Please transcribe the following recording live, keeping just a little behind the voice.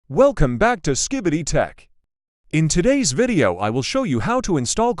Welcome back to SKIBIDI Tech. In today's video, I will show you how to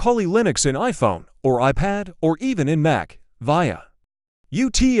install Kali Linux in iPhone or iPad or even in Mac via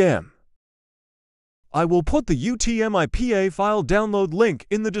UTM. I will put the UTM-IPA file download link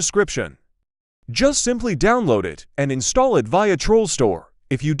in the description. Just simply download it and install it via TrollStore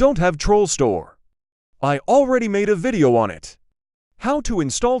if you don't have TrollStore. I already made a video on it. How to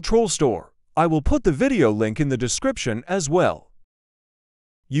install TrollStore. I will put the video link in the description as well.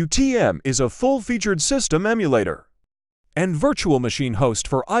 UTM is a full-featured system emulator and virtual machine host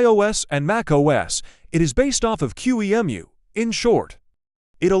for iOS and macOS. It is based off of QEMU, in short.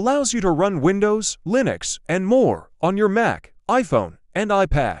 It allows you to run Windows, Linux, and more on your Mac, iPhone, and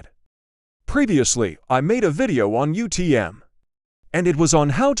iPad. Previously, I made a video on UTM, and it was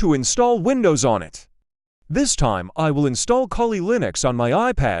on how to install Windows on it. This time, I will install Kali Linux on my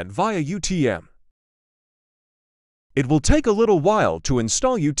iPad via UTM. It will take a little while to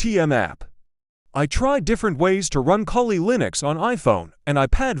install UTM app. I tried different ways to run Kali Linux on iPhone and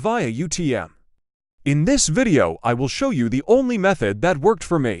iPad via UTM. In this video, I will show you the only method that worked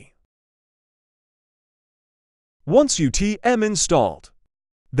for me. Once UTM installed,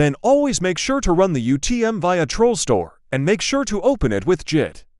 then always make sure to run the UTM via TrollStore and make sure to open it with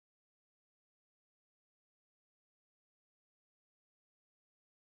JIT.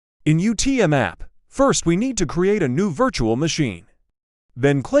 In UTM app, first we need to create a new virtual machine.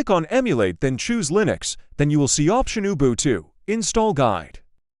 Then click on Emulate, then choose Linux, then you will see option Ubuntu, Install Guide.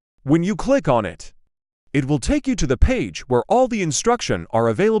 When you click on it, it will take you to the page where all the instructions are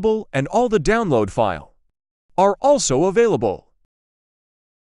available and all the download file are also available.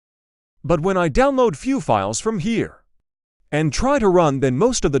 But when I download few files from here and try to run, then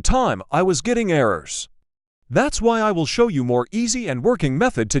most of the time I was getting errors. That's why I will show you more easy and working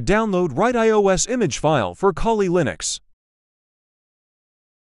method to download right iOS image file for Kali Linux.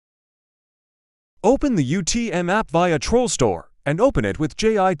 Open the UTM app via TrollStore and open it with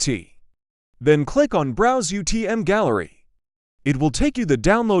JIT. Then click on Browse UTM Gallery. It will take you the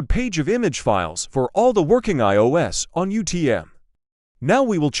download page of image files for all the working iOS on UTM. Now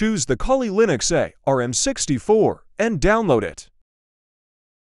we will choose the Kali Linux ARM64 and download it.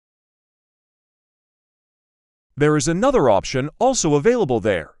 There is another option also available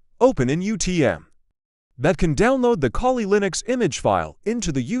there, open in UTM, that can download the Kali Linux image file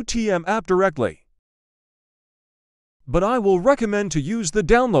into the UTM app directly. But I will recommend to use the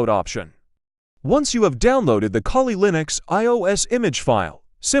download option. Once you have downloaded the Kali Linux iOS image file,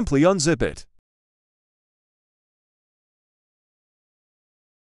 simply unzip it.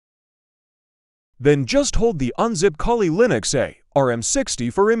 Then just hold the unzip Kali Linux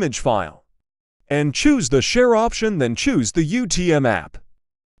ARM64 image file and choose the Share option, then choose the UTM app.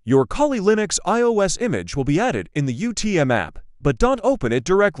 Your Kali Linux iOS image will be added in the UTM app, but don't open it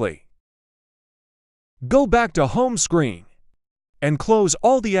directly. Go back to home screen and close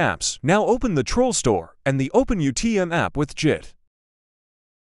all the apps. Now open the TrollStore and the Open UTM app with JIT.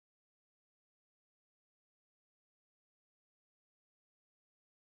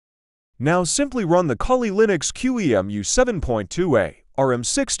 Now simply run the Kali Linux QEMU 7.2a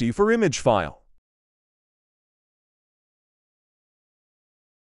ARM64 image file.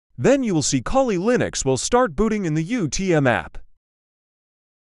 Then you will see Kali Linux will start booting in the UTM app.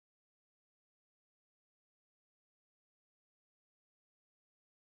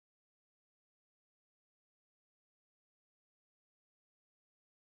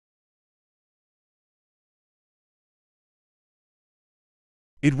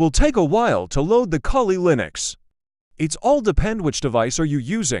 It will take a while to load the Kali Linux. It's all depend which device are you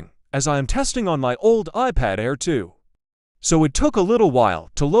using, as I am testing on my old iPad Air 2. So it took a little while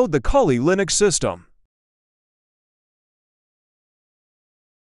to load the Kali Linux system.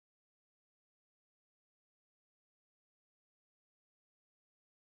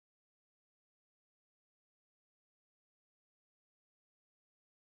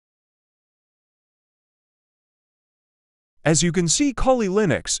 As you can see, Kali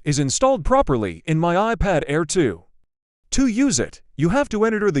Linux is installed properly in my iPad Air 2. To use it, you have to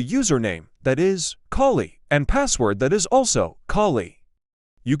enter the username, that is, Kali, and password, that is also Kali.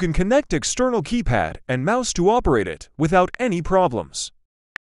 You can connect external keypad and mouse to operate it without any problems.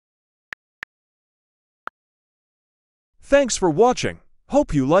 Thanks for watching.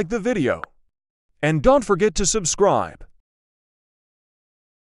 Hope you liked the video. And don't forget to subscribe.